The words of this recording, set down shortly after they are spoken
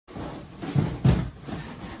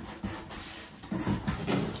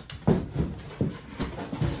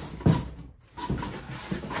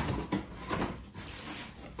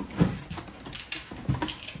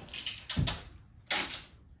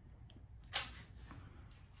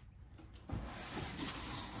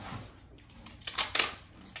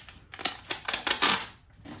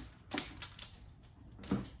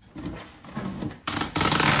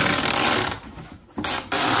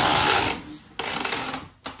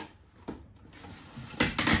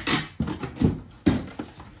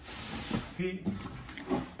Keep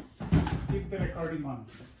the recording on.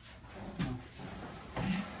 Oh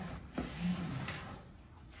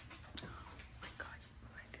my God,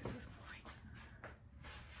 this is moving.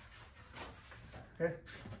 Okay.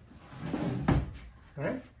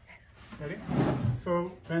 Right? Ready? So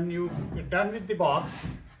when you're done with the box,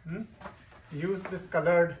 use this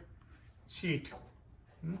colored sheet.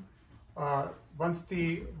 Once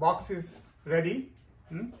the box is ready,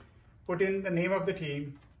 put in the name of the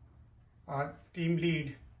team, team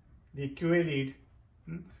lead, the QA lead,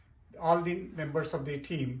 all the members of the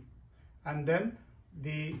team, and then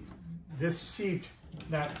this sheet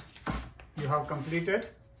that you have completed,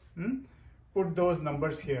 put those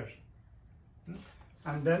numbers here,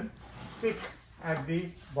 and then stick at the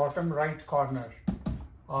bottom right corner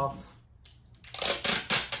of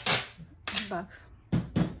Box.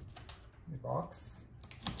 the box.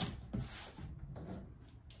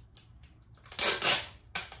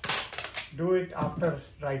 Do it after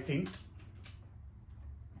writing,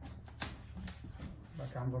 but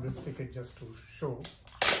I'm going to stick it just to show.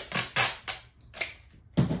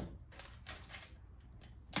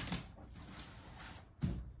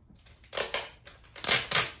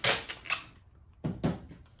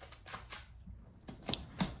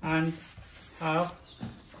 And have,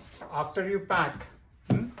 after you pack,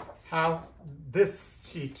 have this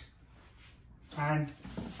sheet and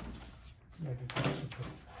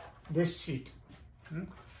this sheet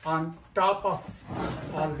on top of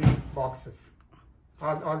all the boxes,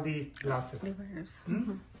 all the glasses.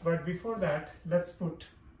 But before that, let's put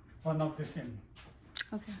one of this in.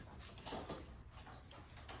 Okay.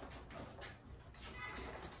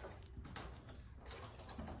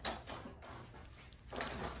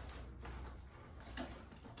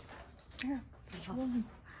 Yeah.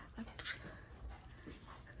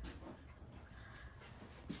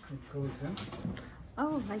 It goes in.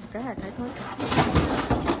 Oh, like that. I thought.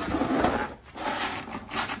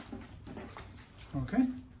 Okay.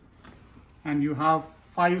 And you have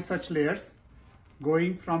 5 such layers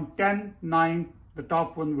going from 10, 9. The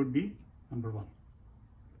top one would be number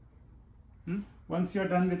 1. Once you're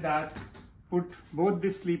done with that, put both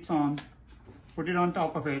these sleeves on, put it on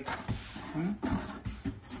top of it,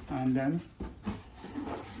 and then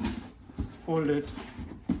fold it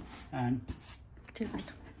and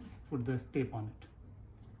put the tape on it.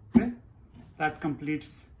 Okay, that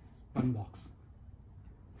completes one box.